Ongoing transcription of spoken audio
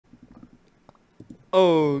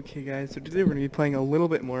Okay, guys, so today we're gonna be playing a little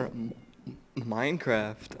bit more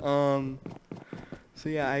Minecraft. So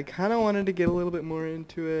yeah, I kind of wanted to get a little bit more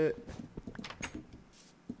into it.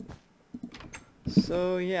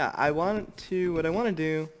 So yeah, what I want to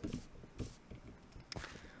do.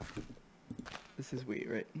 This is wheat,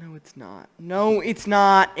 right? No, it's not. No, it's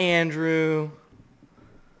not, Andrew.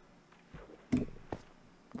 Oh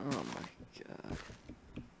my god.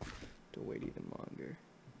 To wait even longer.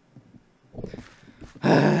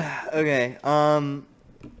 Okay,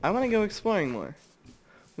 I want to go exploring more.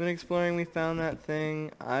 We went exploring, we found that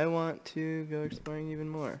thing. I want to go exploring even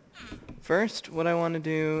more. First, what I want to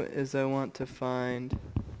do is I want to find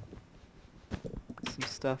some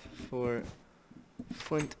stuff for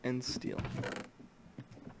flint and steel.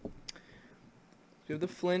 We have the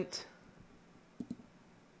flint.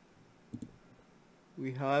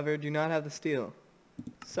 We, however, do not have the steel.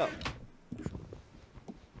 So,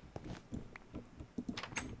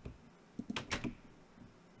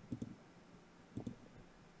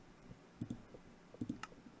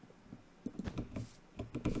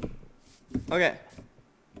 okay.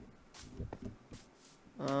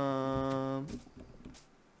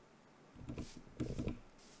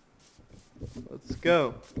 Let's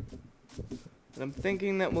go. And I'm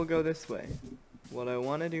thinking that we'll go this way. What I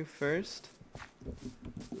want to do first,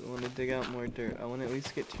 I want to dig out more dirt. I want to at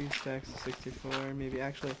least get 2 stacks of 64. Maybe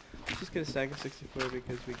actually, let's just get a stack of 64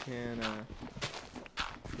 because we can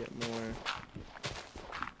get more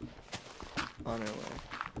on our way.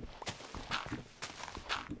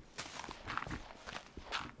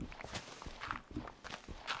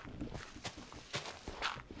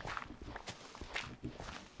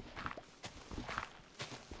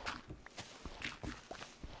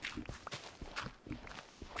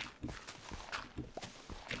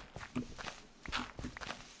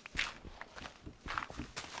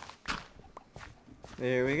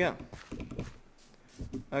 There we go.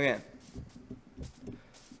 Okay. So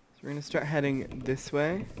we're gonna start heading this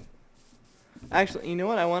way. Actually, you know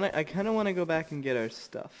what? I kind of want to go back and get our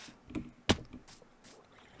stuff.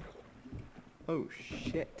 Oh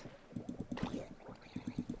shit.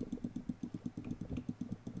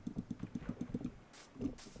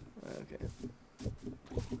 Okay.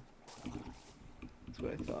 That's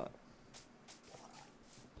what I thought.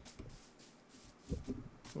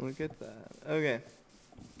 Look at that. Okay.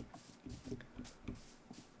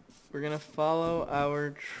 We're gonna follow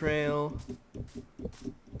our trail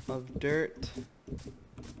of dirt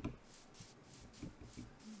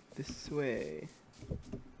this way.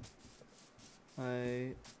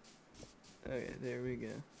 Okay, there we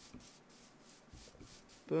go.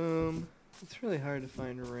 Boom. It's really hard to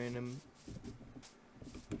find random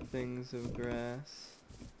things of grass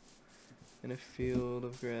in a field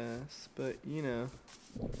of grass, but you know,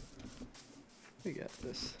 we got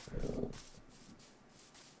this.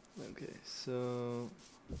 Okay, so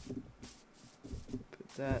put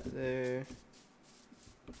that there.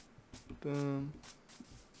 Boom.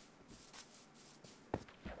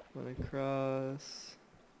 One across.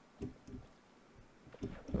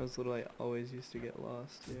 When I was little, I always used to get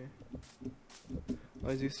lost here.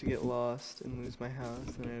 Always used to get lost and lose my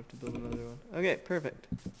house, then I have to build another one. Okay, perfect.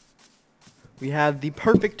 We have the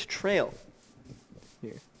perfect trail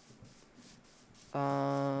here.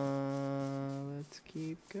 Let's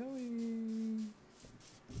keep going.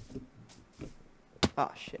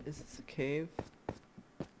 Ah, shit, is this a cave?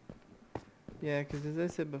 Yeah, because as I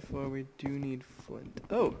said before, we do need flint.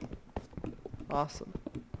 Oh! Awesome.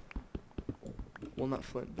 Well, not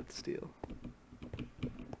flint, but steel.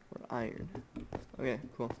 Or iron. Okay,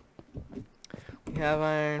 cool. We have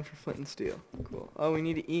iron for flint and steel. Cool. Oh, we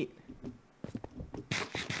need to eat.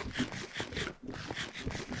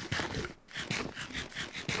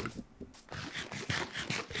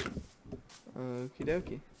 Okie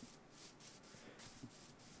dokie.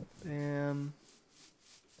 Bam.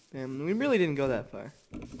 Bam. We really didn't go that far.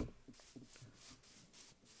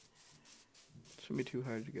 Shouldn't be too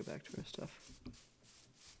hard to go back to our stuff.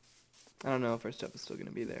 I don't know if our stuff is still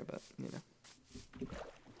gonna be there, but, you know.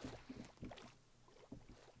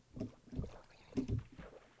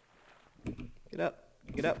 Get up.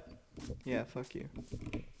 Get up. Yeah, fuck you.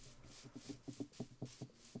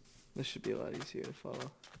 This should be a lot easier to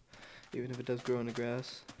follow. Even if it does grow in the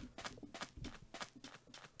grass.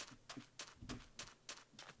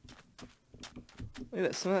 Look at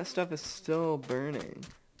that, some of that stuff is still burning.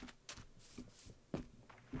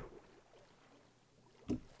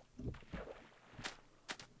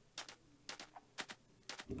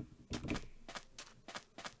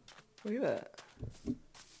 Look at that.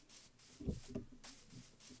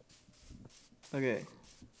 Okay.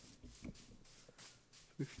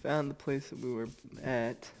 We found the place that we were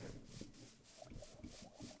at.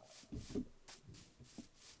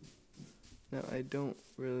 Now, I don't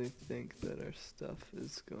really think that our stuff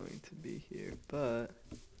is going to be here, but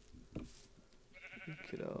we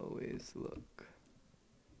could always look.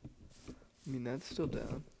 I mean, that's still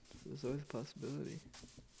down. So there's always a possibility.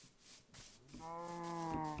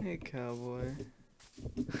 Hey, cowboy.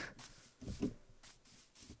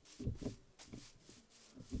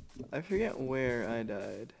 I forget where I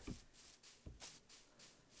died.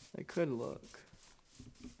 I could look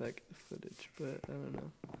back at the footage, but I don't know.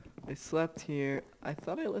 I slept here. I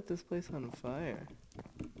thought I lit this place on fire.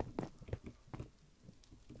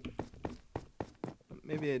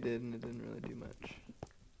 Maybe I did and it didn't really do much.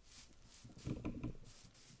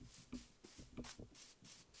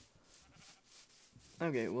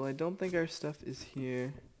 Okay, well I don't think our stuff is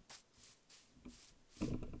here.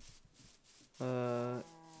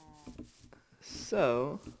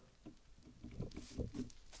 So,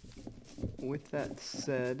 with that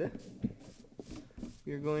said,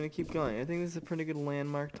 we're going to keep going. I think this is a pretty good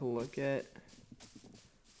landmark to look at.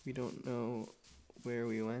 We don't know where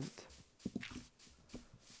we went,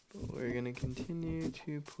 but we're going to continue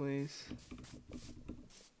to place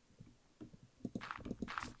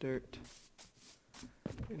dirt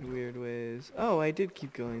in weird ways. Oh, I did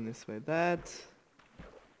keep going this way. That's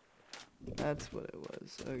what it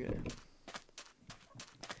was. Okay.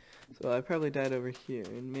 So I probably died over here,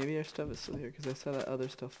 and maybe our stuff is still here, because I saw that other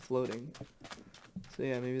stuff floating. So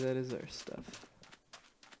yeah, maybe that is our stuff.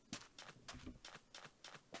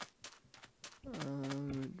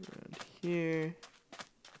 Around here.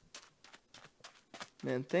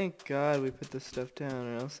 Man, thank God we put this stuff down,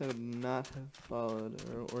 or else I would not have followed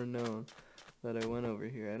or known that I went over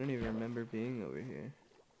here. I don't even remember being over here.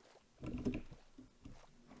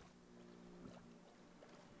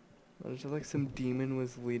 What, is it like some demon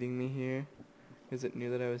was leading me here? Because it knew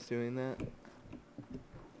that I was doing that?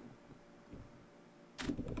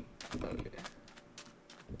 Okay.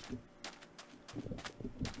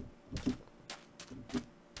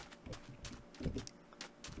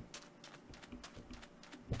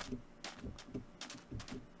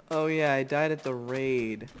 Oh yeah, I died at the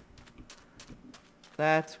raid.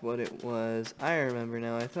 That's what it was. I remember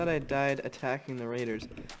now. I thought I died attacking the raiders.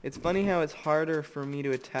 It's funny how it's harder for me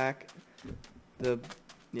to attack the...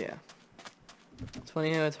 Yeah. It's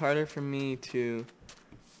funny how it's harder for me to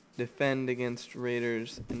defend against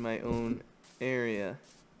raiders in my own area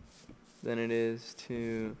than it is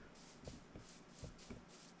to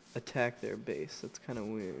attack their base. That's kind of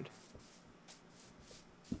weird.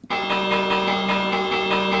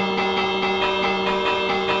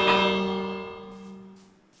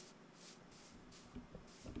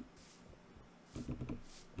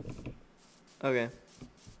 Okay.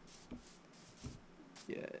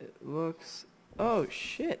 Yeah, it looks... Oh,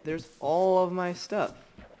 shit, there's all of my stuff.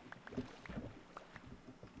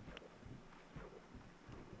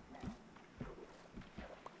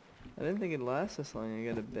 I didn't think it'd last this long. I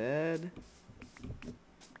got a bed.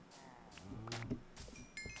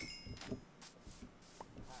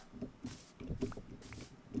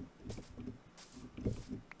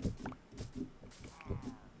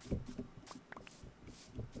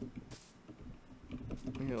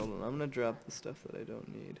 Okay, hold on. I'm gonna drop the stuff that I don't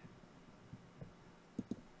need.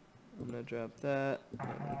 I'm gonna drop that. I'm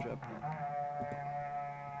gonna drop that.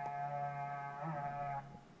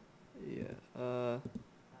 Yeah,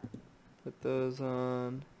 put those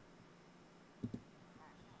on.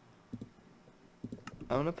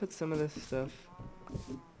 I'm gonna put some of this stuff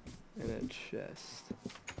in a chest.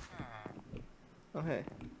 Oh, hey.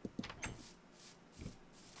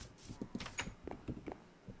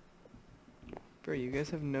 Bro, you guys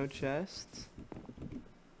have no chests?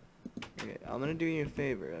 Okay, I'm gonna do you a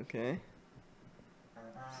favor, okay?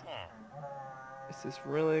 It's this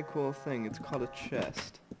really cool thing. It's called a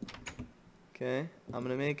chest. Okay? I'm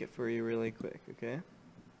gonna make it for you really quick, okay?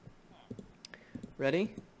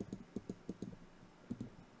 Ready?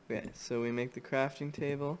 Okay, so we make the crafting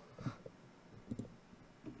table.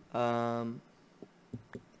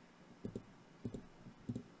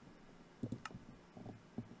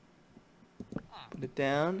 Put it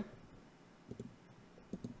down.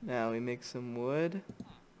 Now we make some wood.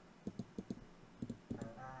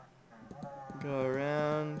 Go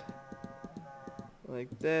around like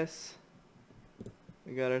this.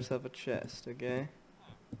 We got ourselves a chest, okay?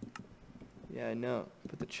 Yeah, I know.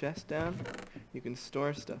 Put the chest down. You can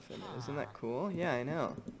store stuff in it. Isn't that cool? Yeah, I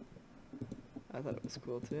know. I thought it was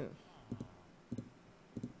cool too.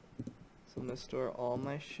 So I'm gonna store all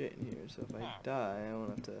my shit in here, so if I die, I won't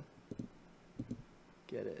have to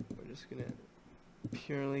get it. We're just gonna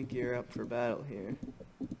purely gear up for battle here.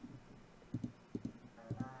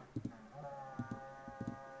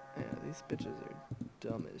 Yeah, these bitches are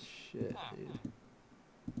dumb as shit, dude.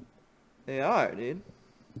 They are, dude.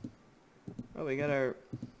 Oh, we got our...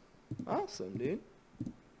 Awesome, dude.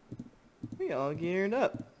 We all geared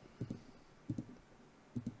up.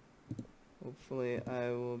 Hopefully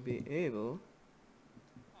I will be able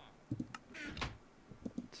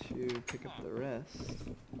to pick up the rest.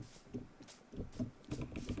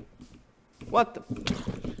 What the?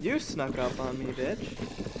 You snuck up on me, bitch.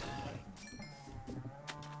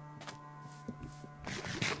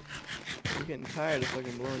 You're getting tired of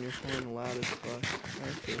fucking blowing your horn loud as fuck,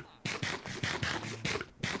 aren't you?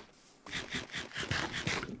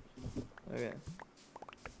 Okay.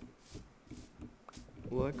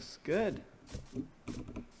 Looks good.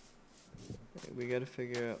 Okay, we gotta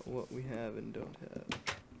figure out what we have and don't have.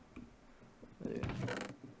 Oh, yeah.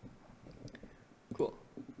 Cool.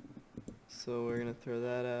 So we're gonna throw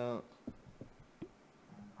that out.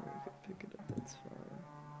 We can pick it up, that's fine.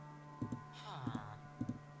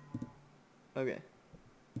 Okay.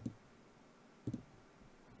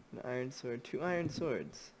 An iron sword, 2 iron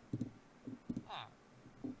swords.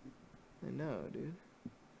 I know, dude.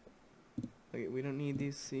 Okay, we don't need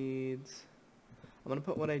these seeds. I'm gonna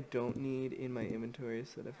put what I don't need in my inventory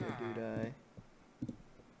so that if I do die,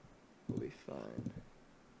 we'll be fine.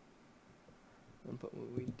 I'm gonna put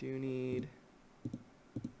what we do need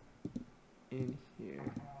in here.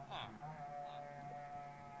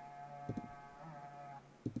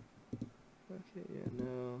 Okay, yeah,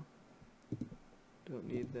 no. Don't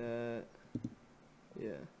need that.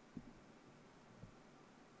 Yeah.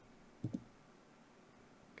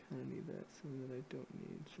 Kinda need that. Some that I don't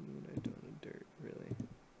need. Some that I don't need. Dirt, really.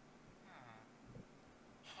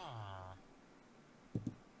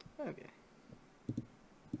 Okay.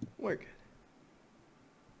 We're good.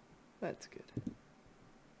 That's good.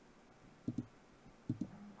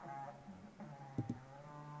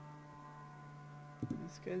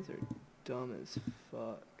 These guys are dumb as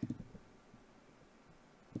fuck.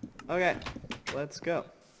 Okay, let's go.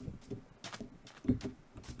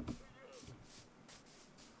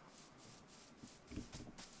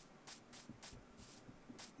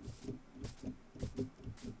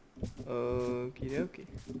 Okie dokie.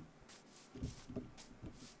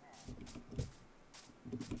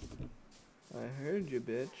 I heard you,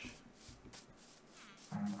 bitch.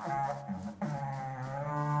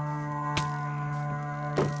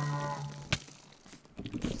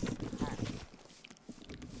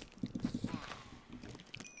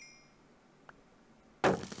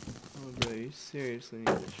 Oh, bro, you seriously need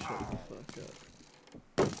to shut the fuck up.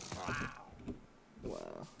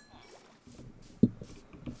 Wow.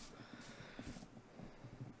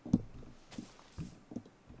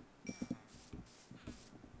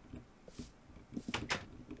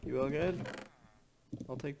 You all good?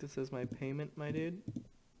 I'll take this as my payment, my dude.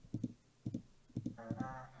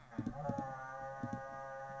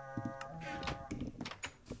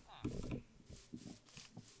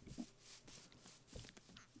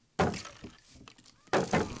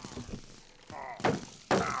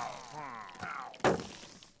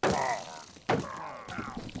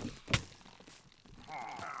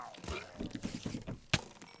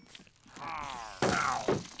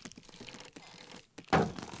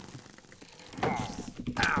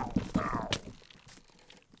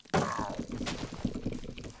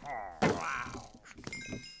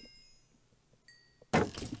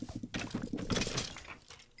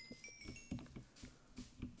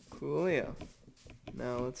 Coolio.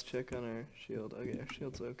 Now let's check on our shield. Okay, our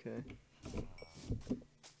shield's okay.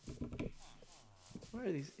 Why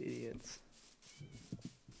are these idiots?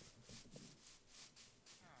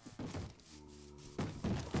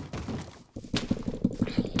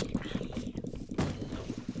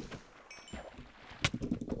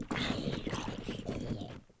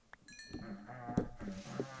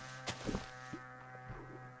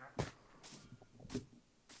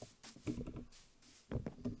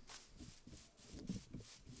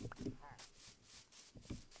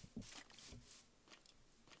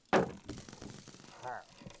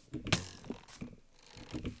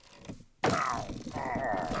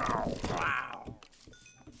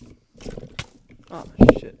 Oh,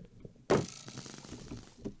 shit.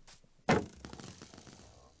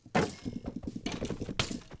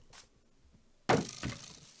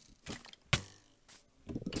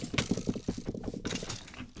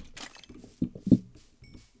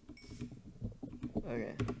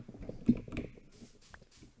 Okay.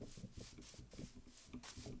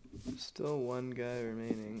 Still one guy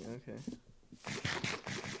remaining, okay.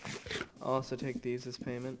 I'll also take these as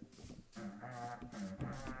payment.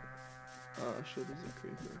 Oh shit, there's a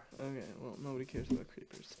creeper. Okay, well, nobody cares about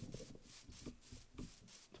creepers.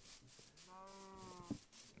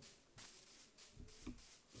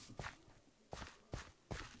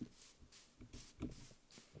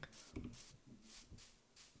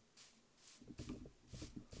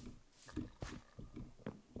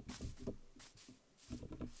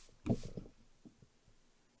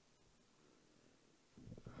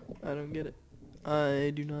 I don't get it.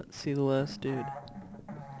 I do not see the last dude.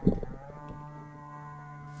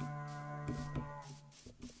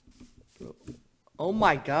 Bro. Oh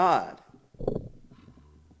my god!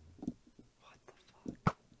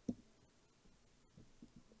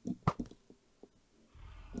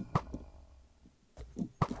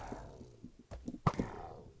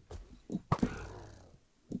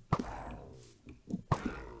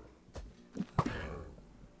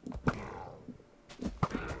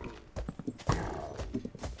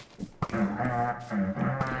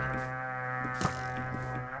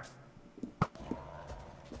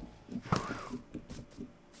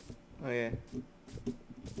 Okay.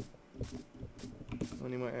 How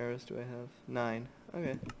many more arrows do I have? 9.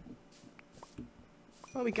 Okay.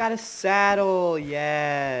 Oh, we got a saddle!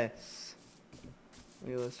 Yes!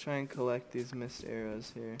 Okay, let's try and collect these missed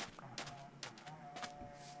arrows here.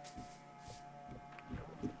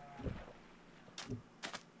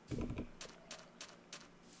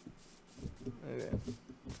 Okay.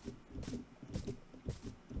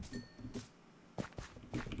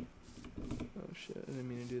 Oh shit, I didn't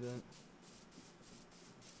mean to do that.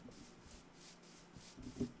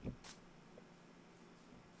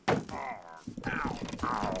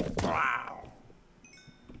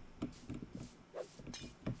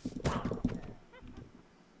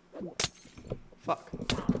 Fuck.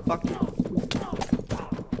 Fuck you.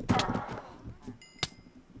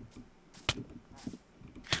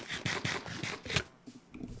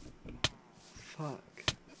 Fuck.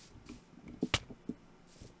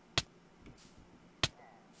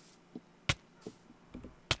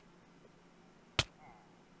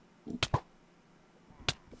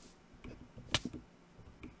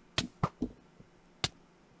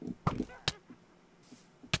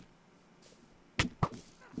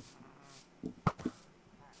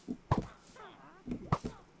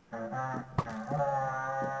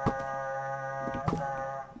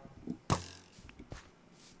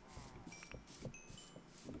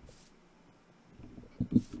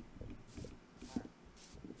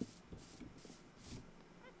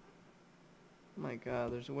 Oh my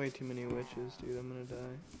god, there's way too many witches, dude. I'm gonna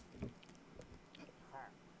die.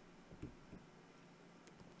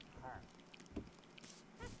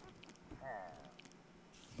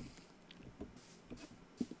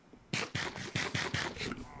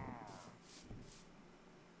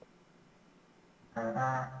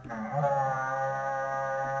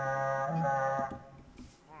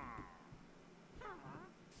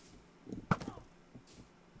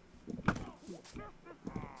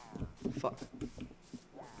 Fuck.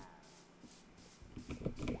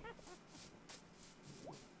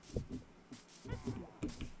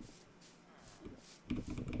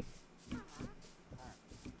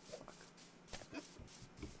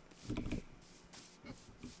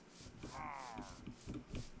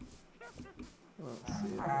 Let's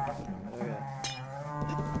see. Okay.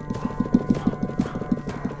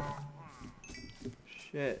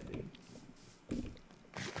 Shit, dude.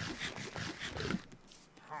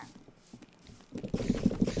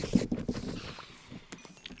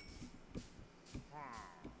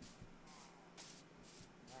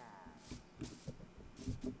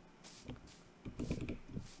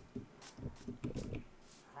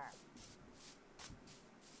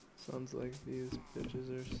 Sounds like these bitches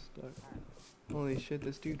are stuck. Holy shit,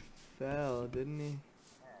 this dude fell, didn't he?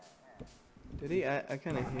 Did he? I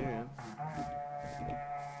kinda hear him.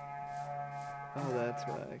 Oh, that's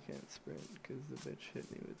why I can't sprint, because the bitch hit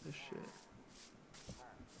me with this shit.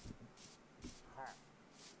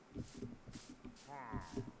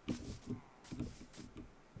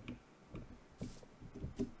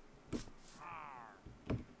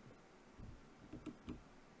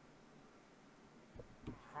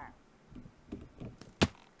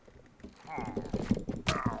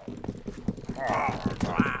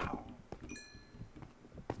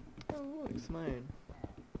 Oh, look, it's mine.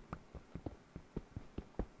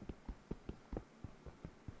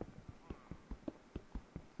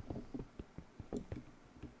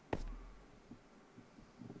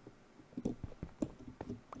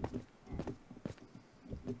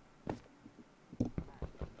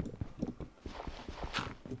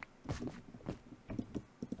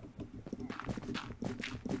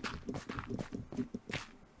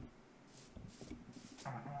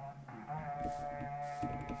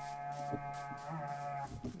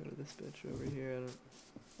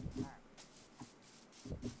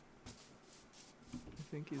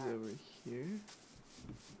 he's over here.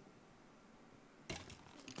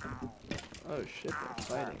 Oh shit, they're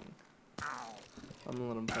fighting. I'm gonna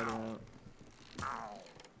let them fight it out.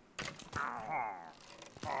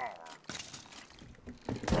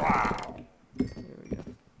 There we go.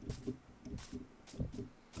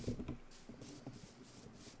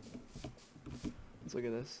 Let's look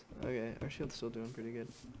at this. Okay, our shield's still doing pretty good.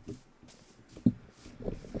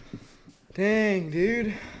 Dang,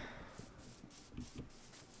 dude.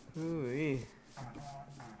 Ooh-wee.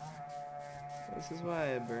 This is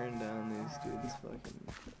why I burned down these dudes' fucking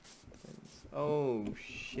things. Oh,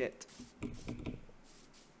 shit.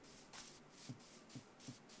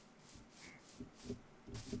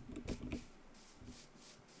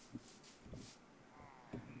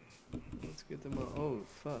 Let's get them all. Oh,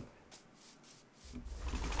 fuck.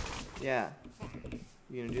 Yeah.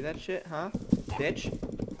 You gonna do that shit, huh? Bitch?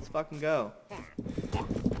 Let's fucking go.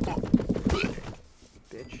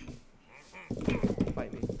 Bitch.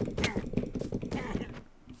 Fight me.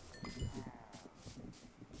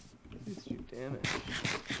 Please do damage.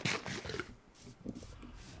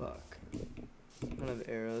 Fuck. I don't have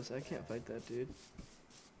arrows. I can't fight that dude.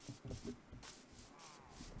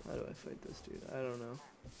 How do I fight this dude? I don't know.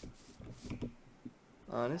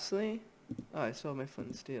 Honestly? Oh, I still have my flint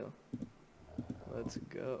and steel. Let's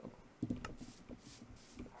go.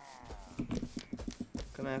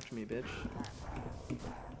 Come after me, bitch.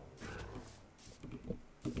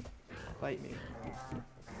 Fight me.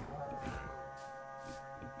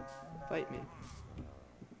 Fight me.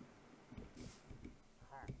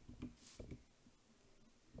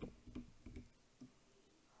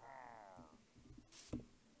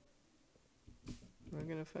 Not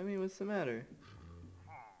gonna fight me? What's the matter?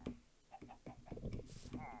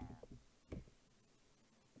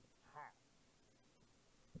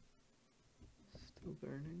 Still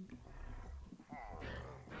burning.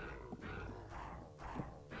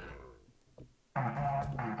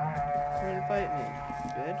 Come and fight me,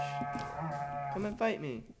 bitch. Come and fight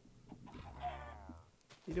me.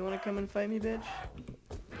 You don't want to come and fight me, bitch?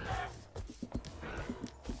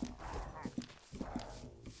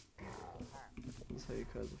 This is how you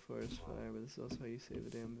cause a forest fire, but this is also how you save a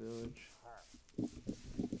damn village.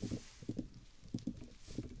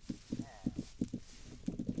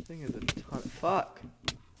 This thing is a ton. Fuck!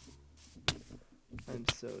 I'm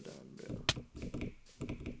so done, bro.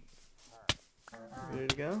 Ready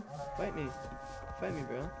to go? Fight me. Fight me,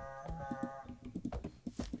 bro.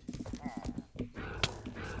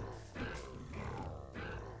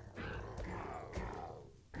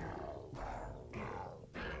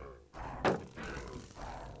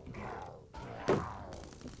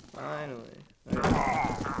 Finally.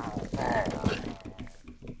 Okay.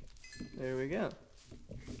 There we go.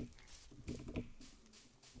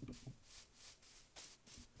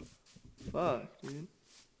 Fuck, dude.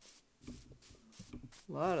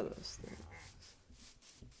 A lot of those things.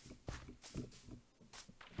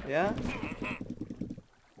 Yeah?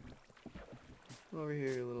 Come over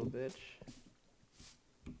here, you little bitch.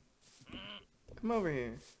 Come over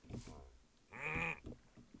here.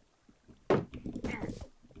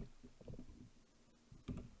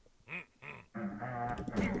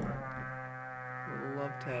 Little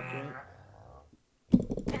love tap, right?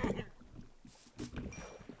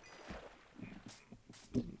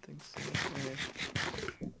 Didn't think so. Okay.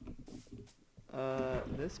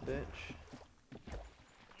 This bitch.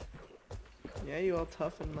 Yeah, you all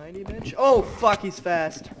tough and mighty, bitch? Oh, fuck, he's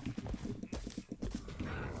fast.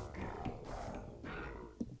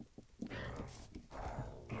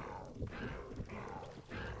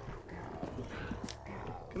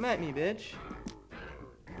 Come at me, bitch.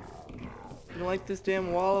 You don't like this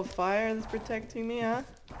damn wall of fire that's protecting me, huh?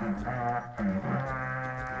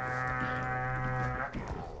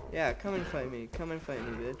 Yeah, come and fight me. Come and fight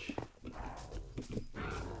me, bitch.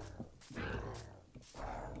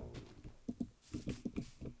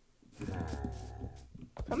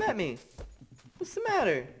 Come at me. What's the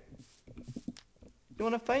matter? You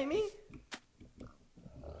wanna fight me?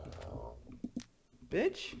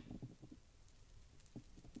 Bitch?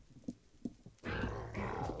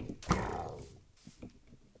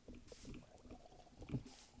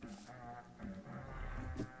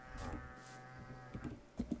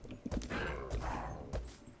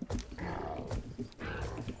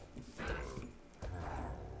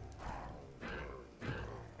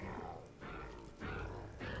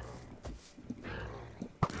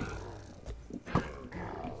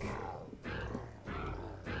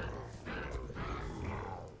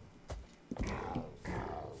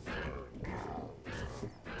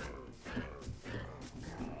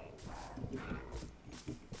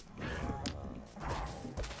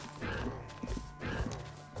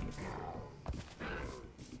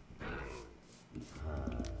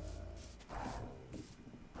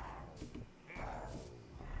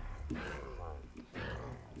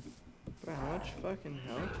 much fucking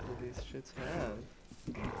health do these shits have?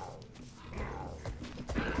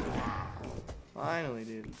 Finally,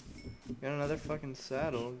 dude. Got another fucking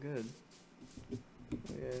saddle. Good.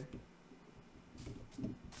 Okay.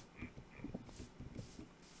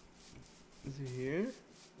 Is he here?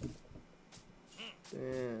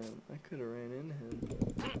 Damn, I could have ran into him.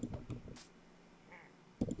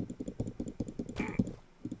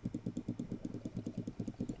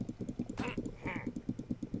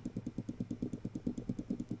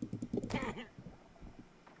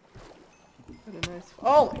 What a nice.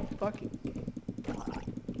 Oh my fucking.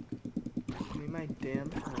 Give me my damn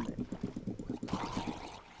helmet. I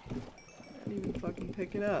didn't even fucking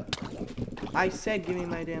pick it up. I said give me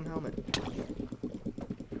my damn helmet.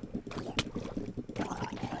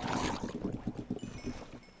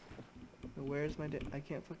 Where's my I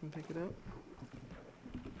can't fucking pick it up?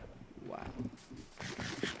 Wow.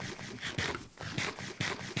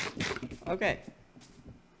 Okay.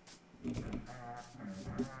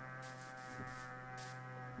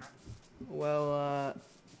 Well,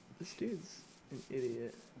 this dude's an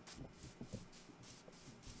idiot.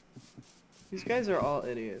 These guys are all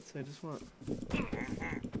idiots. I just want...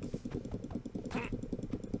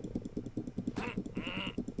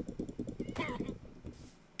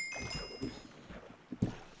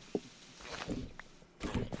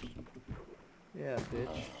 Yeah,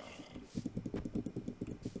 bitch.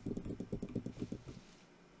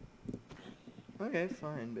 Okay,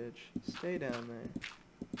 fine, bitch. Stay down there.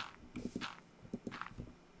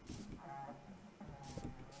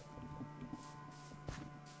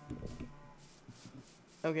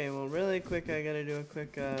 Okay, well, really quick, I gotta do a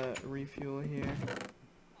quick refuel here.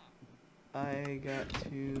 I got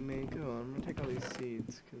to make... Oh, I'm gonna take all these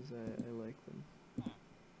seeds, because I like them.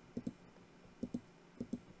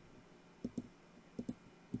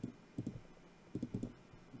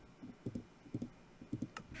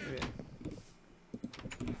 Okay.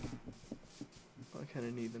 I kind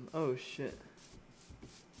of need them. Oh, shit.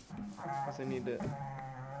 Because I need to...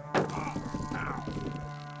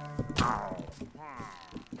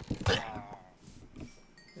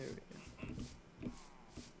 There we go.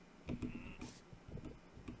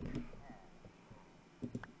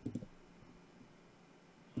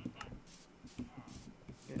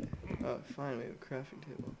 Yeah. Oh, fine, we have a crafting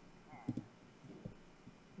table.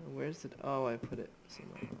 Where's it? Oh, I put it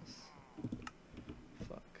somewhere else.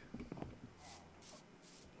 Fuck.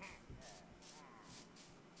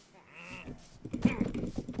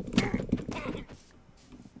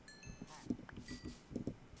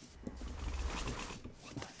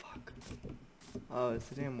 What the fuck? Oh,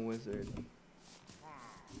 it's a damn wizard.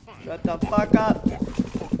 Shut the fuck up!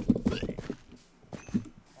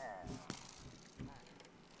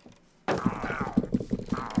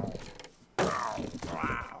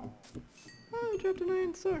 Dropped an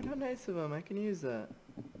iron sword. How nice of him. I can use that.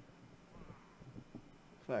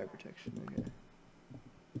 Fire protection. Okay.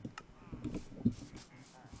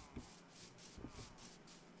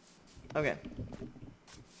 Okay.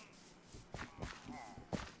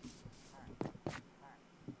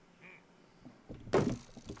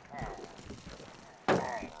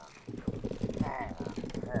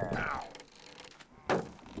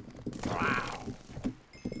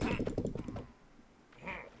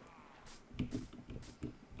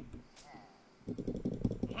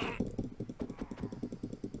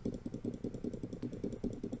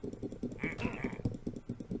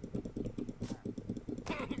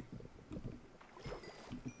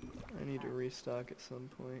 I need to restock at some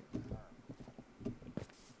point.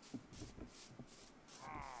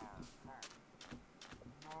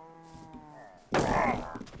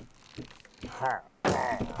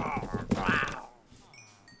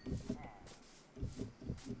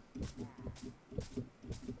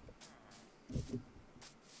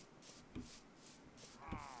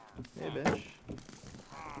 Hey, bitch.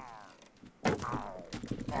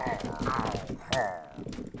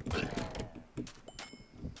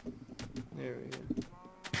 There we go.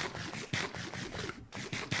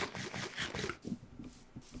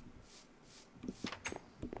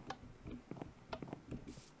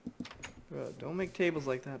 Bro, don't make tables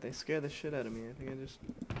like that. They scare the shit out of me. I think I just...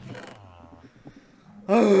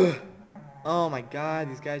 Oh my god,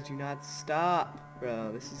 these guys do not stop.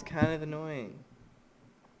 Bro, this is kind of annoying.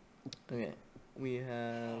 Okay, we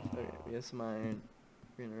have some iron.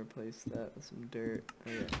 We're gonna replace that with some dirt.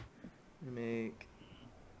 Okay, we're gonna make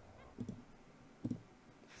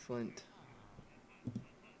flint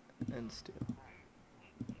and steel.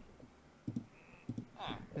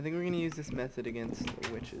 I think we're gonna use this method against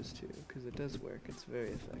the witches too, because it does work. It's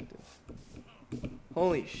very effective.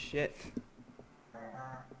 Holy shit.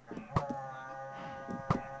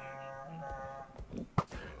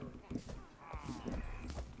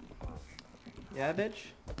 Yeah,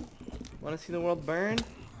 bitch? Wanna see the world burn?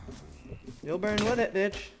 You'll burn with it,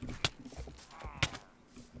 bitch.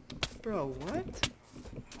 Bro, what?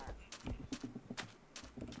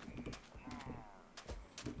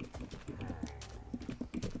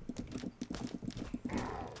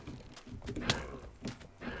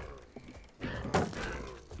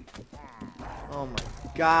 Oh my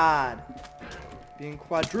god. Being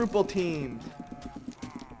quadruple teamed.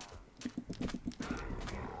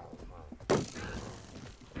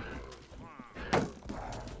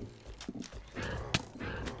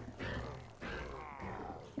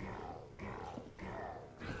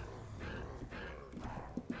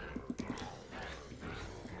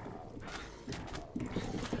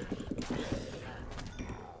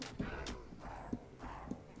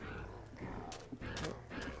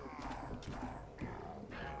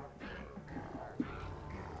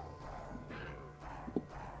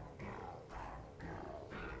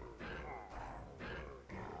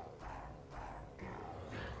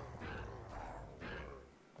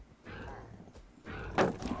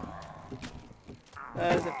 How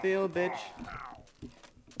does it feel, bitch?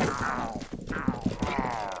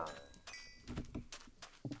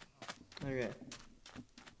 Okay.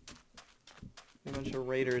 A bunch of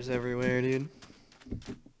raiders everywhere, dude.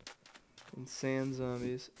 And sand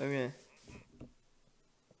zombies. Okay.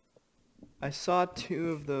 I saw 2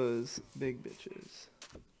 of those big bitches.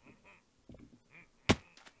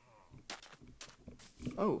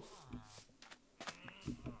 Oh.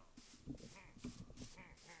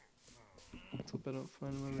 Let's hope I don't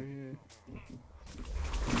find them over here.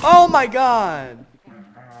 Oh my god!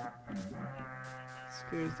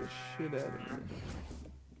 Scares the shit out of me.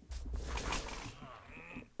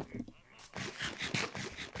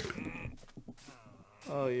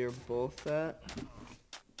 Oh, you're both that?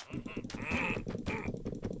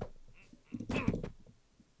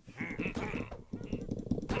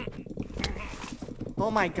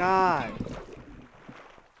 Oh my god!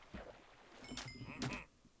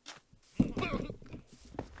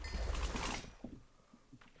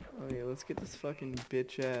 Oh yeah, let's get this fucking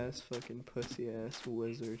bitch ass, fucking pussy ass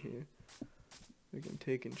wizard here. We can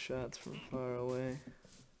taking shots from far away.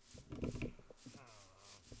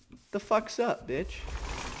 The fuck's up, bitch?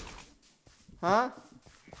 Huh?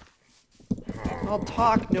 I'll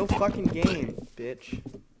talk, no fucking game, bitch.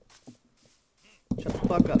 Shut the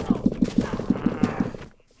fuck up.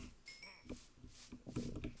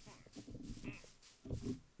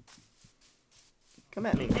 Come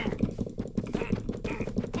at me.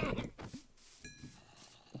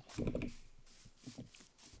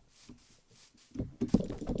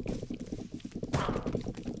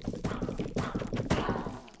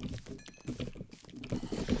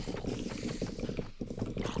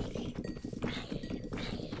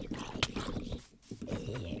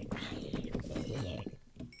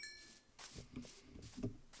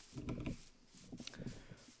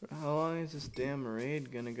 How long is this damn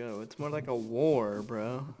raid gonna go? It's more like a war,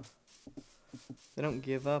 bro. They don't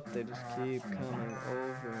give up, they just keep coming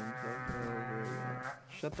over and fucking over again.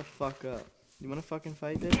 Shut the fuck up. You wanna fucking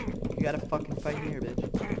fight, bitch? You gotta fucking fight here,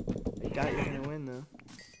 bitch. I doubt you're gonna win, though.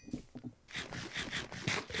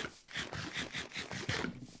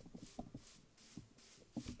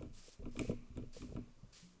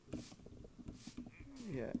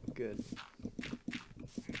 Yeah, good.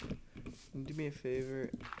 Do me a favor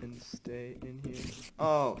and stay in here.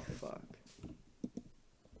 Oh, fuck.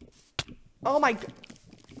 Oh my god!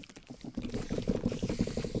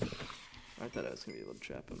 I thought I was gonna be able to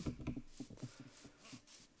trap him.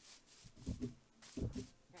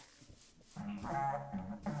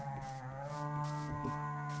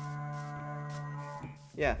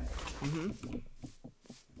 Yeah. Mm-hmm.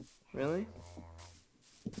 Really?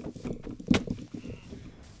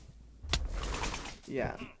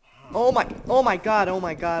 Yeah. Oh my god, oh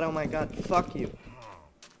my god, oh my god, fuck you.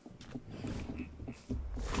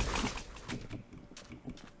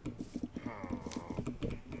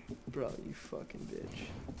 Bro, you fucking bitch.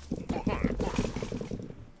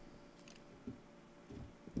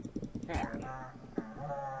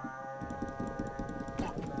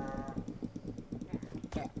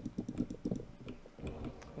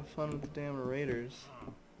 Have fun with the damn raiders.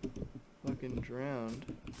 Fucking drowned.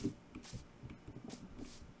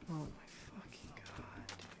 Oh my fucking god,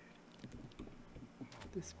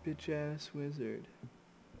 dude. This bitch ass wizard.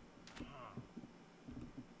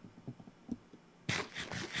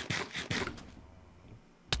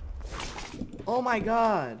 Oh my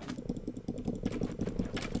god!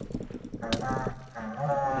 I'm gonna die,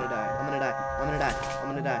 I'm gonna die, I'm gonna die, I'm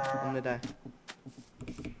gonna die, I'm gonna die.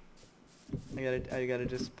 I gotta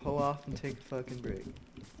just pull off and take a fucking break.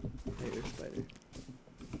 Hey, you're a spider.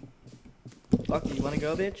 Fuck you wanna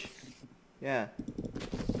go, bitch? Yeah.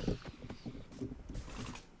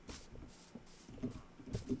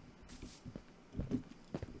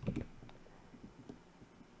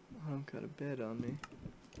 I've got a bed on me.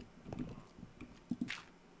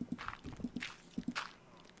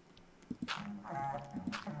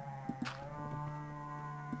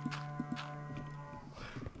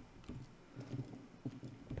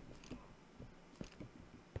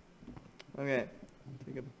 Okay,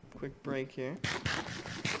 take a quick break here.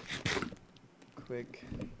 Quick.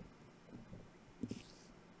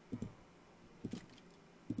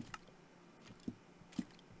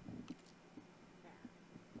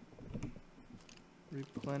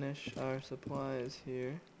 Replenish our supplies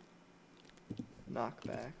here.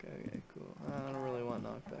 Knockback, okay, cool. I don't really want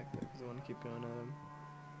knockback though, because I want to keep going at him.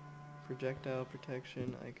 Projectile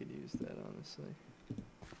protection, I could use that honestly.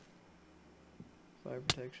 Fire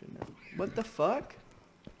protection, no. What the fuck?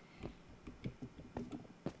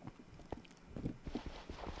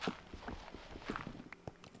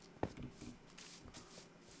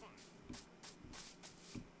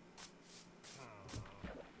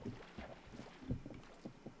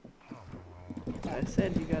 I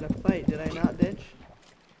said you gotta fight, did I not, bitch?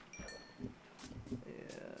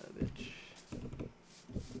 Yeah, bitch.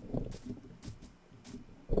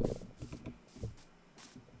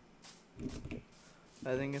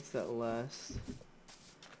 I think it's that last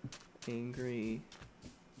angry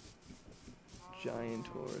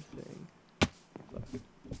giantor thing. Fuck.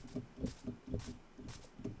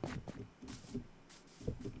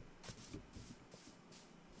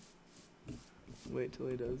 Wait till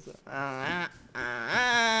he does the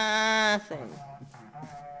thing.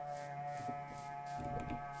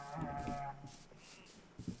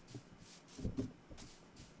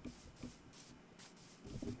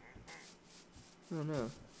 Oh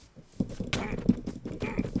no.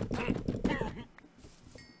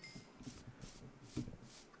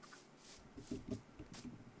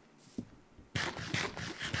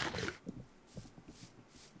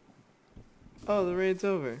 Oh, the raid's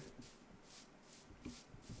over.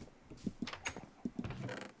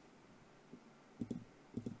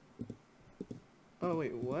 Oh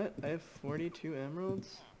wait, what? I have 42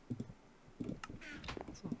 emeralds?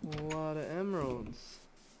 That's a whole lot of emeralds.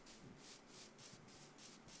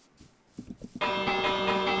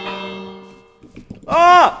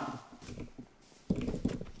 Ah!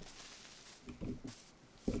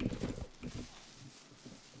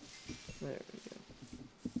 There we go.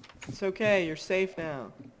 It's okay, you're safe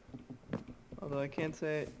now. Although I can't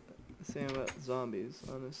say the same about zombies,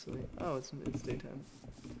 honestly. Oh, it's daytime.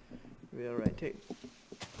 You'll be alright.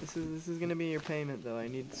 This is gonna be your payment though. I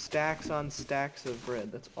need stacks on stacks of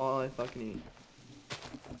bread. That's all I fucking eat.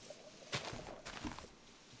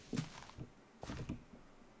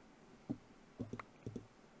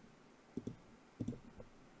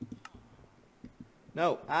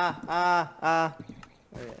 No.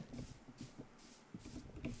 Okay.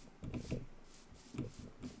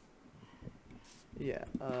 Yeah,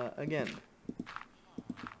 again.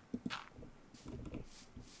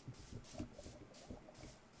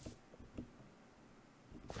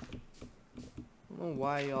 I don't know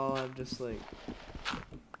why y'all have just like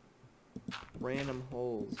random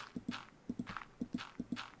holes.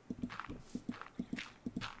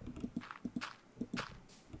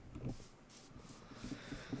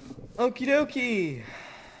 Okie dokie.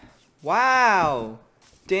 Wow.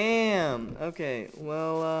 Damn. Okay,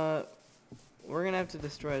 well, we're gonna have to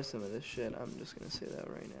destroy some of this shit. I'm just gonna say that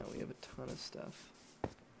right now. We have a ton of stuff.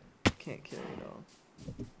 Can't carry it all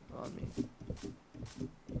on me.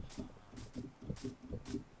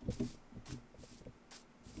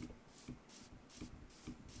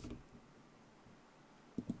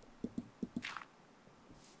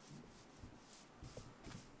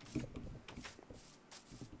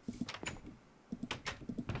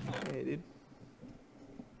 Hey, dude.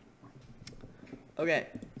 Okay,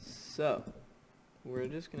 so we're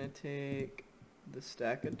just gonna take the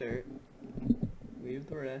stack of dirt, leave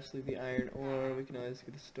the rest, leave the iron ore, we can always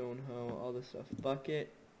get a stone hoe, all this stuff.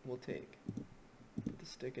 Bucket, we'll take. Put the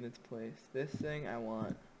stick in its place. This thing, I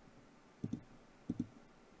want.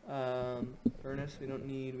 Furnace, we don't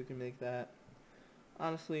need, we can make that.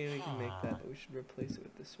 Honestly, we can make that, but we should replace it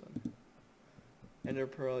with this one. Ender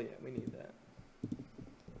pearl, yeah, we need that.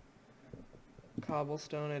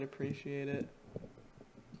 Cobblestone, I'd appreciate it.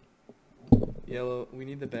 Yellow, we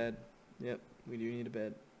need the bed. Yep, we do need a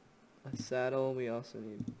bed. A saddle, we also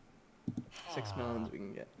need. 6 melons we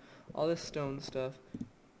can get. All this stone stuff.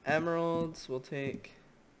 Emeralds, we'll take.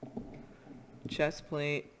 Chest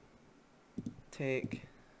plate, take.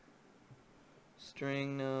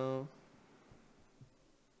 String, no.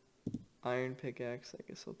 Iron pickaxe, I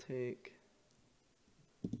guess I'll take.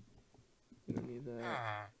 We don't need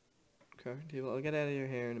that. Crafting table. I'll get out of your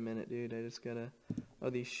hair in a minute, dude. I just gotta...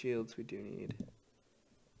 Oh, these shields we do need.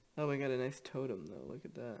 Oh, we got a nice totem, though. Look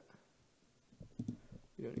at that.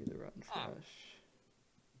 We don't need the rotten flesh.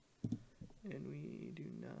 And we do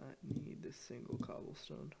not need this single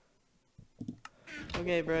cobblestone.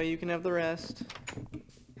 Okay, bro, you can have the rest.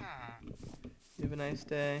 You have a nice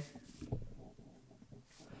day.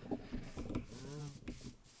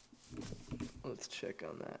 Let's check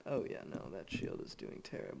on that. Oh, yeah, no, that shield is doing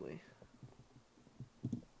terribly.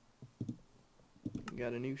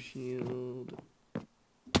 Got a new shield.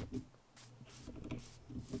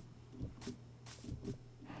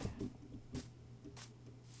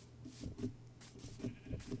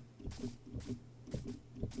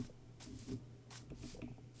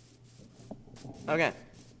 Okay.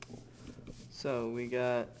 So we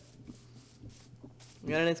got a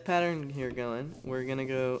nice pattern here going. We're gonna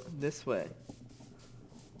go this way.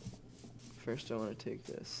 First I want to take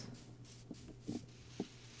this.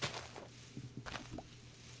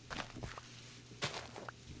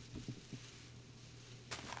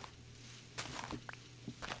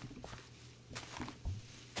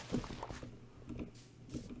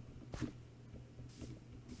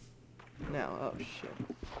 Now, oh shit.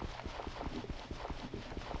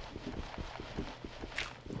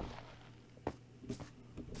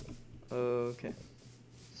 Okay.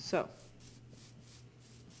 So.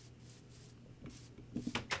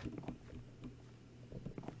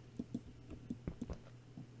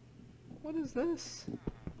 What is this?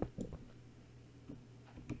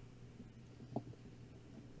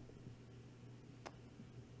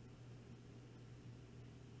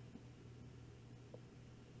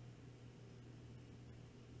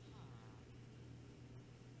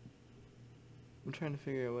 I'm trying to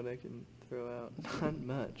figure out what I can throw out. Not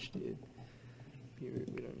much, dude. We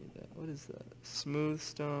don't need that. What is that? Smooth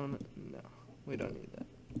stone? No, we don't need that.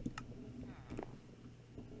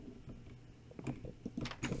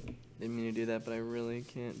 Didn't mean to do that, but I really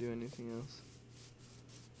can't do anything else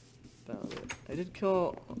about it. I did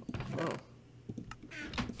kill... Oh. There's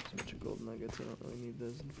a bunch of gold nuggets. I don't really need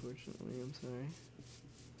those, unfortunately. I'm sorry.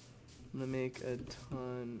 I'm gonna make a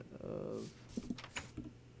ton of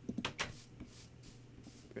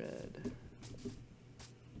bread.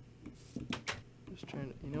 Just trying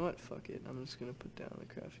to... You know what? Fuck it. I'm just gonna put down the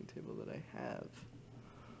crafting table that I have.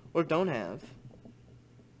 Or don't have.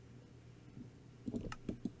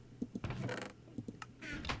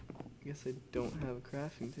 I guess I don't have a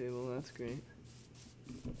crafting table, that's great.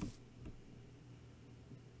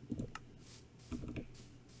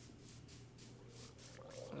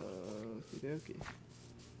 Okie dokie.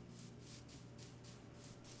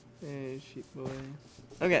 Hey, sheep boy.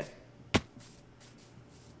 Okay.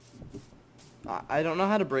 I don't know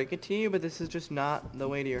how to break it to you, but this is just not the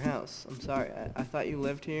way to your house. I'm sorry. I thought you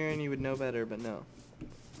lived here and you would know better, but no.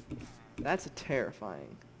 That's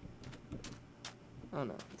terrifying. Oh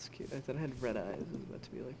no, that's cute. I thought I had red eyes. I was about to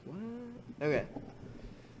be like, what? Okay.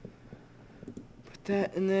 Put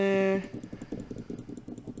that in there.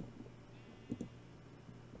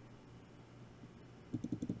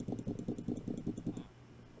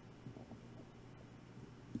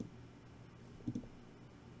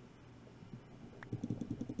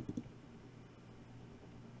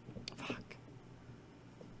 Fuck.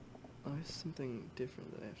 Oh, there's something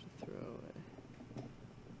different that I have to throw away.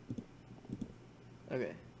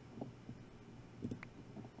 Okay.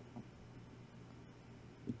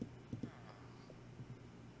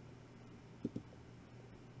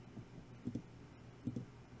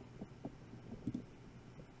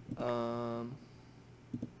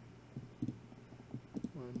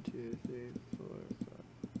 One, two, three, four, five.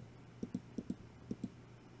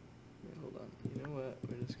 Wait, hold on. You know what?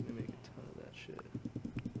 We're just gonna make a ton of that shit.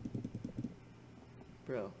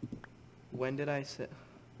 Bro, when did I say...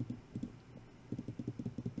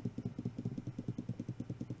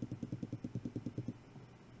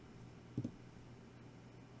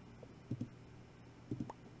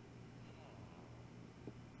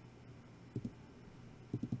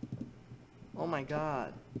 Oh my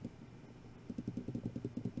god.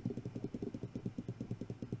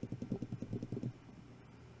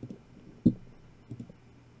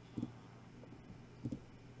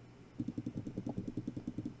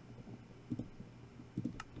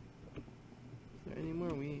 Is there any more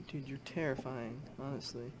wheat? Dude, you're terrifying,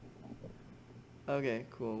 honestly. Okay,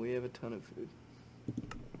 cool. We have a ton of food.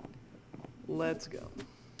 Let's go.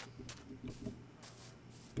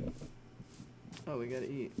 Oh, we gotta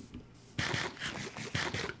eat.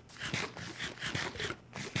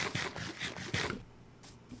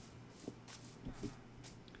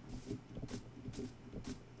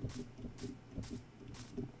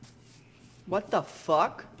 What the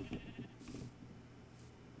fuck?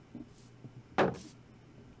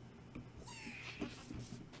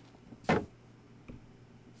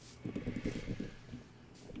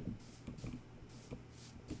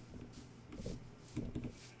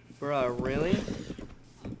 Bruh, really?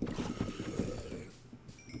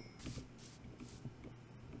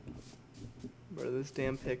 Bro, this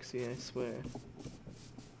damn pixie, I swear.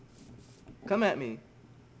 Come at me.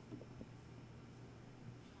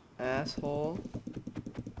 Asshole.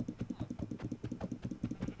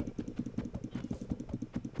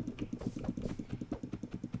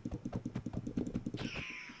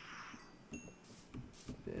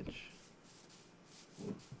 Bitch.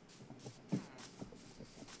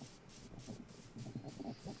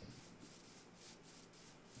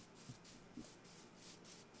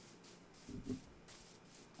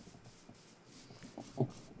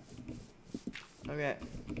 Okay.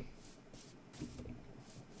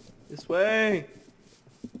 This way!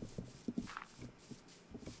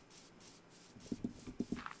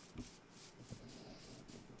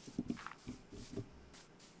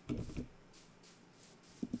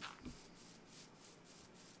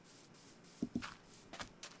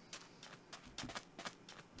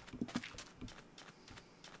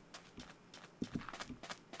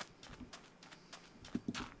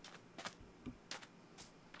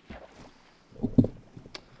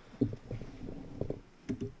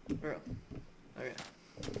 Bro. Okay.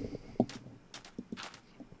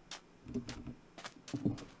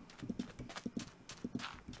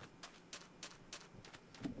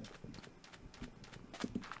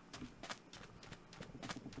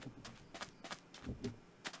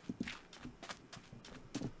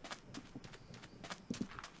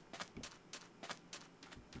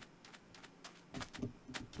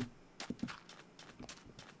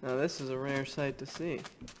 Now this is a rare sight to see.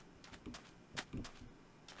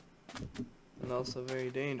 And also very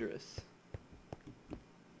dangerous.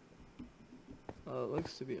 Well, it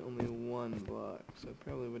looks to be only one block, so I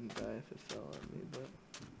probably wouldn't die if it fell on me, but...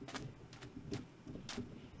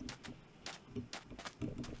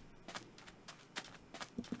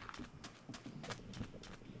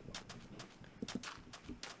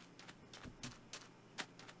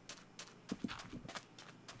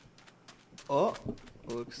 Oh!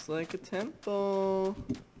 Looks like a temple!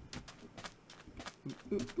 Ooh,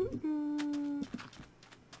 ooh, ooh, ooh.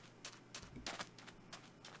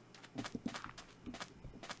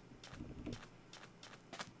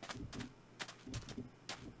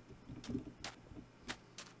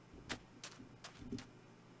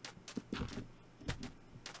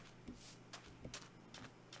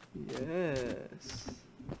 Yes.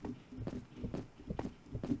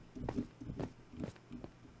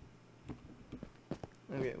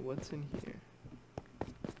 Okay, what's in here?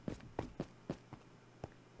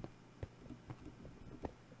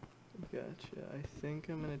 Gotcha. I think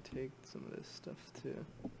I'm gonna take some of this stuff too.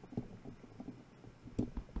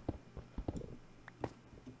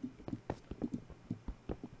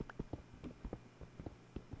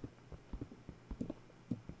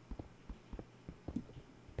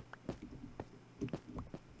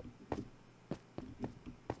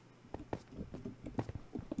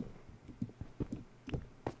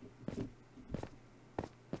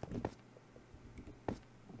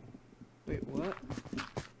 Wait, what?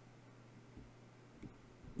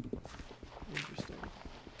 Interesting.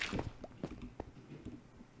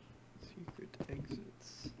 Secret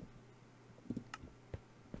exits.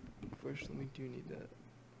 Unfortunately, we do need that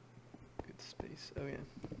good space. Oh yeah.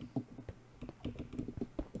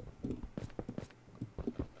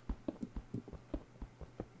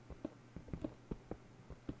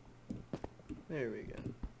 There we go.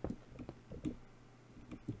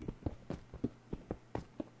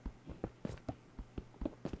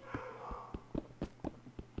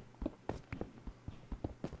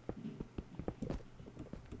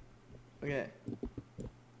 Okay.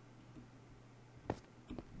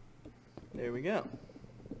 There we go.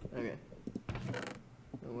 Okay.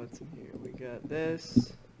 Now what's in here? We got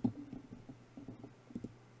this.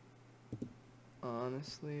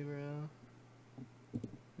 Honestly, bro.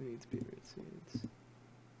 Who needs beetroot seeds?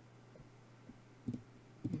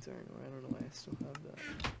 These aren't. I don't know why I still have that.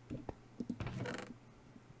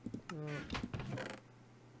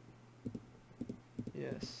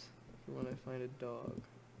 Yes. For when I find a dog.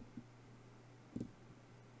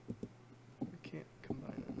 I can't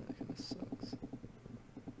combine them. That kind of sucks.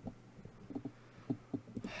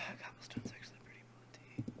 Cobblestone's actually pretty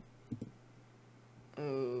bloody.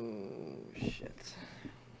 Oh shit.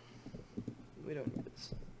 We don't need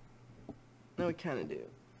this. No, we kind of do.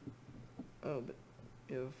 Oh, but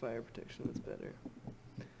you have a fire protection that's better.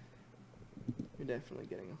 You're definitely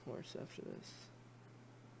getting a horse after this.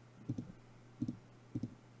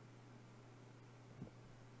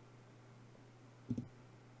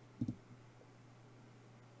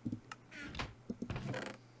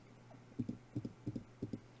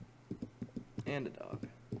 And a dog.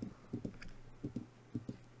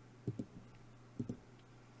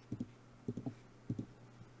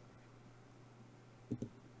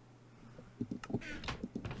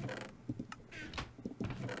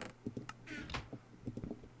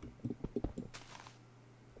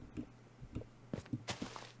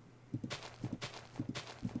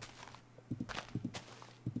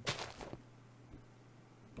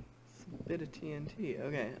 Bit of TNT.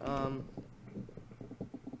 Okay, I don't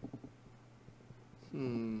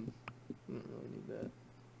really need that.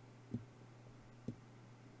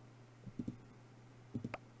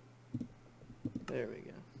 There we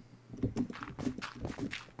go.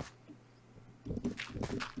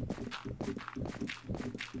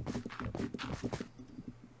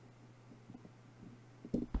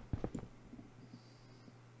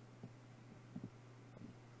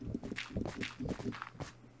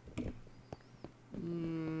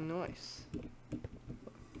 Nice.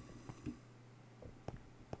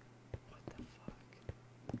 What the fuck?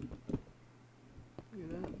 Look at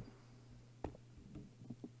that.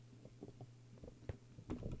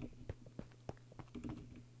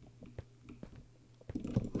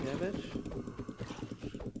 Yeah, bitch.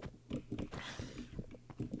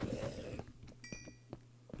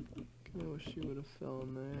 Kinda wish she would have fell in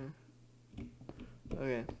there.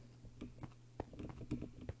 Okay.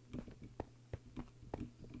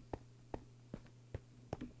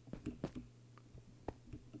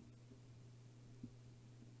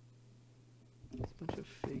 It's a bunch of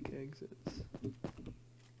fake exits.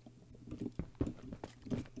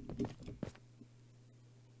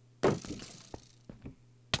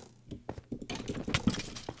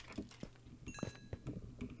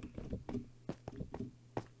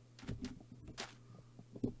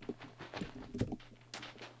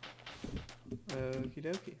 Okie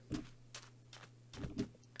dokie.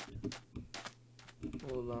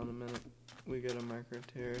 Hold on a minute. We gotta mark our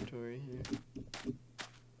territory here.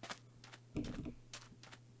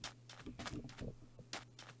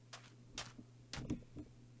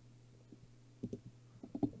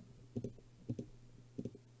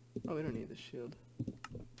 Oh, we don't need the shield.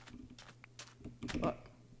 Fuck.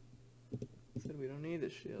 Said we don't need the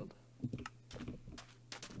shield.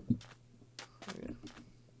 Okay.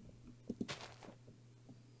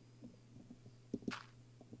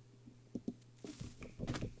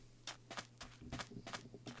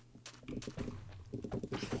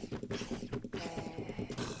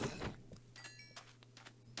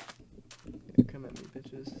 Yeah, come at me,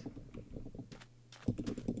 bitches.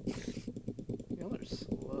 Y'all are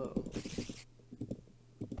slow.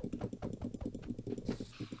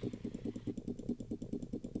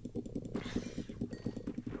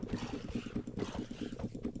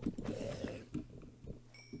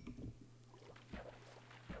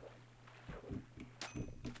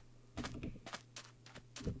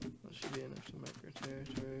 That should be enough to mark our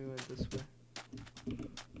territory. We went this way.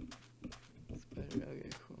 It's better. Okay,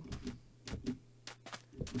 cool.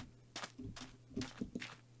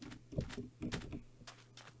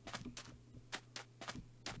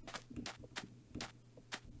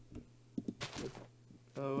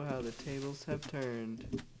 Oh, how the tables have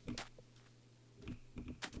turned.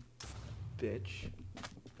 Bitch.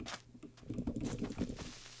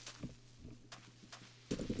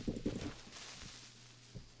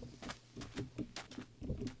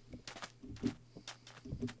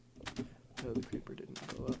 No, the creeper didn't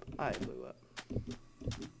blow up. I blew up.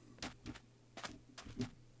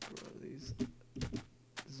 Bro, these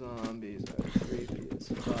zombies are creepy as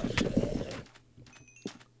fuck.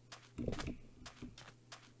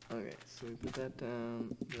 Okay, so we put that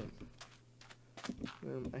down. Boom.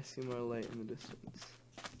 Boom. I see more light in the distance.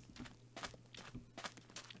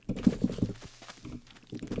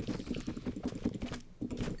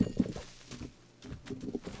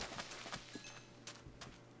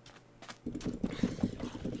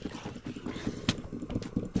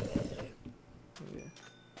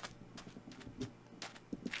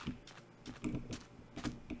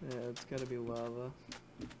 Yeah, it's gotta be lava.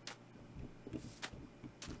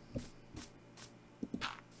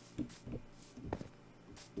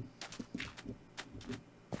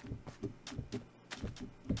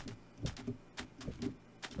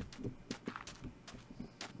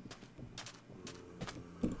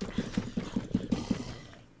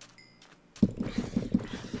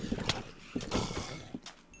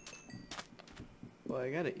 Well, I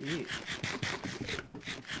gotta eat.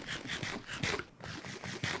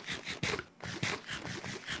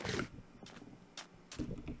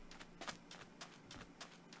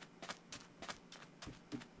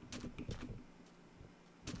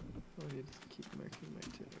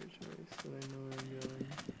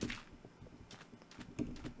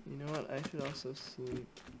 I should also sleep.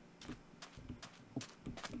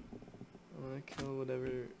 I wanna kill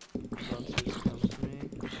whatever monsters come for me.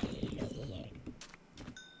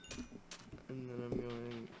 And then I'm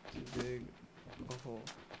going to dig a hole.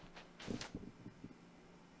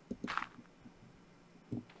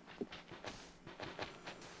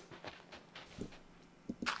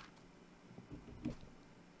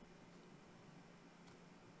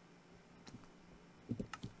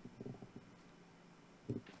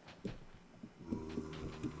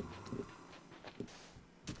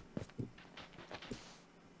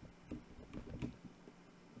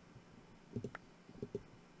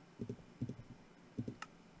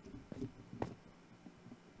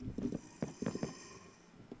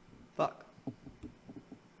 Fuck.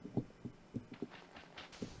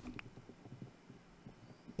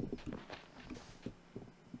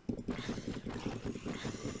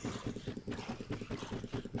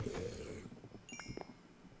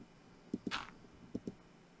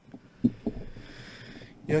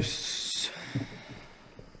 Yes.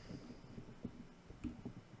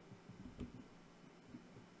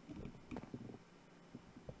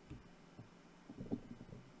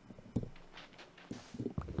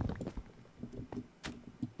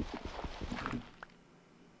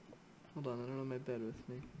 Hold on, I don't have my bed with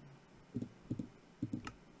me.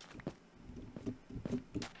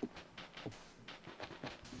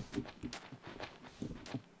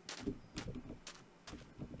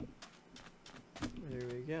 There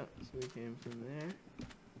we go. So we came from there.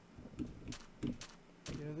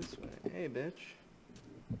 Go this way. Hey, bitch.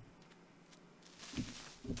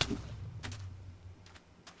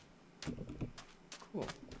 Cool.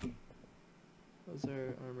 How's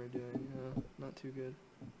our armor doing? Not too good.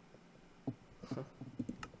 Huh.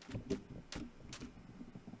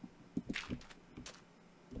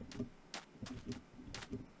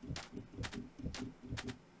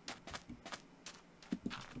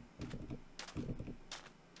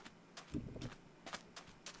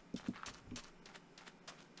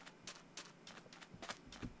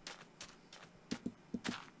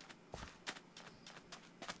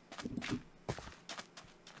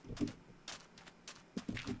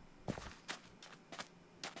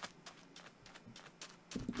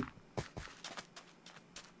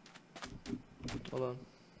 Hold on.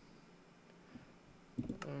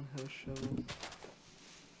 I don't have a shovel.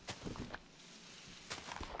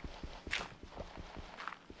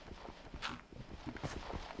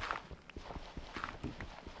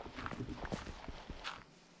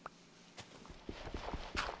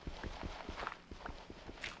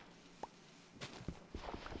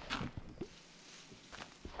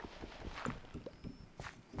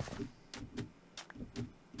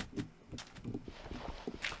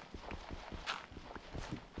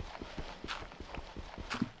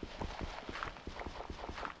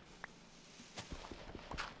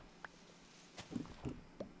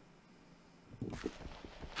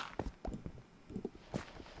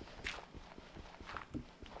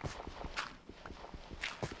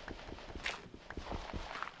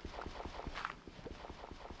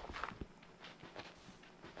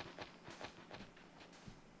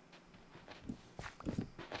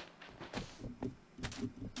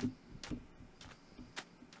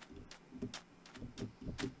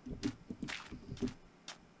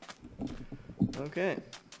 Okay.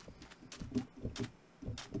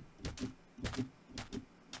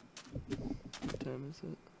 What time is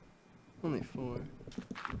it? Only 4.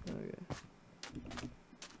 Okay.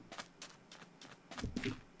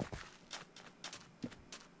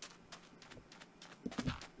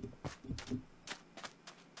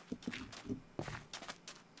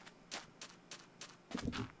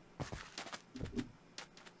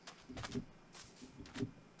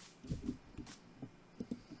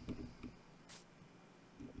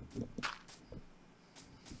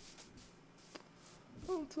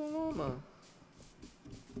 Oh, it's a llama.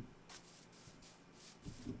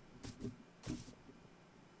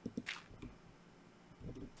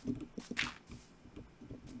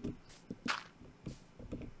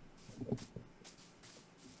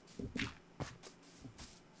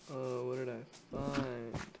 Oh, what did I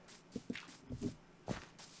find?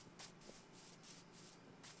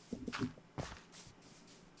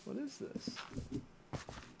 What is this?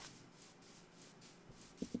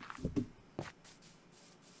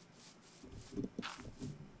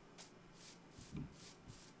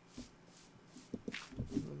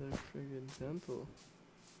 Another friggin' temple.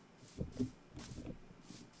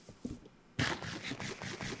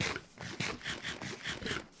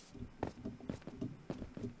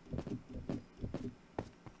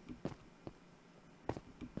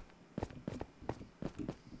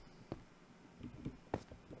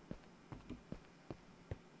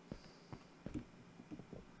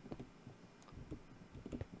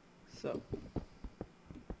 So.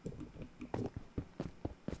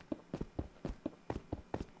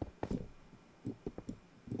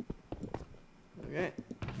 Okay.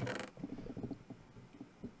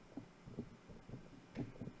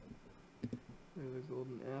 There's a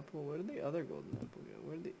golden apple. Where did the other golden apple go?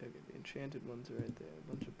 Where did the... Okay, the enchanted ones are right there.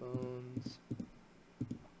 A bunch of bones.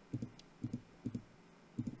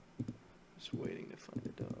 Just waiting to find a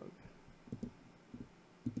dog.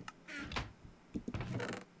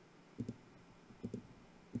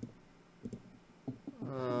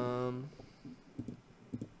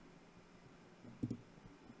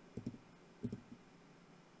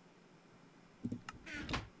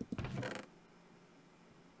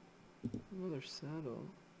 Another saddle.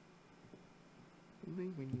 I don't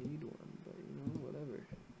think we need one, but you know, whatever.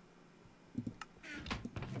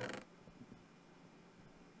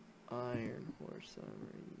 Iron horse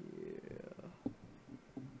armor, yeah.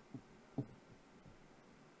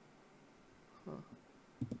 Huh.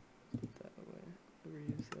 Put that away. Never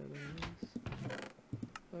use that anyways.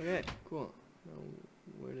 Okay, cool. Now,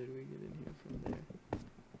 where did we get in here from there?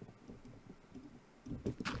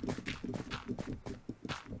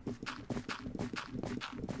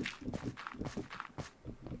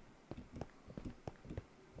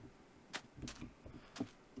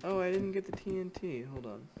 Oh, I didn't get the TNT. Hold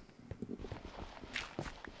on.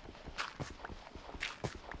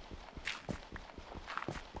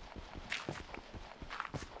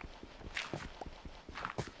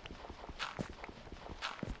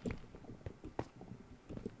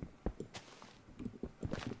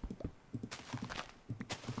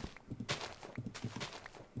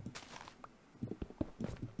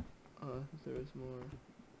 Oh, I thought there was more.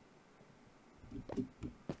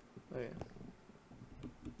 Okay.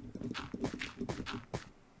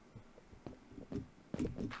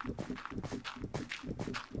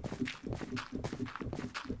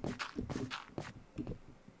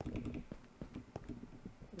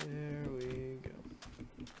 There we go.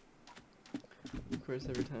 Of course,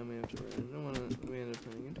 every time we have to run, we end up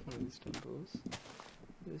running into one of these temples.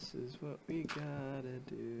 This is what we gotta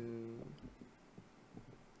do.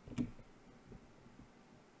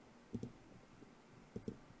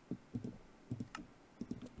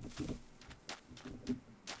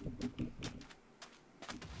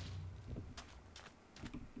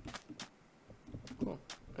 Cool.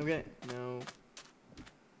 Okay, now...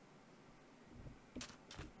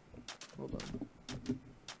 Hold on.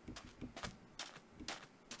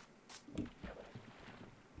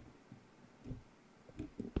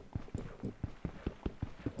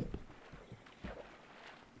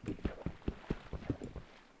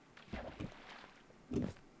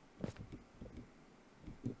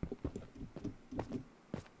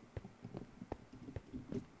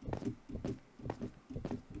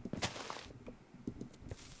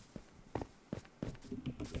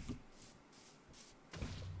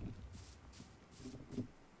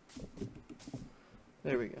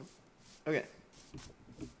 There we go. Okay.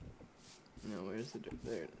 Now where's the dirt?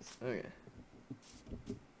 There it is. Okay.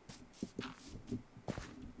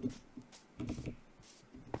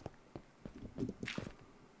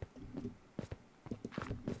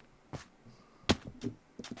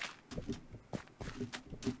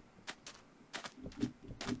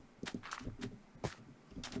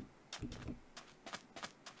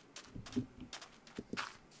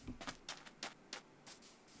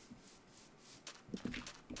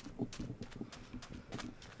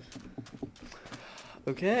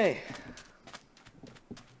 Okay.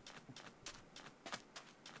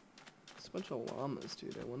 It's a bunch of llamas,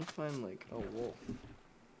 dude. I want to find, like, a wolf.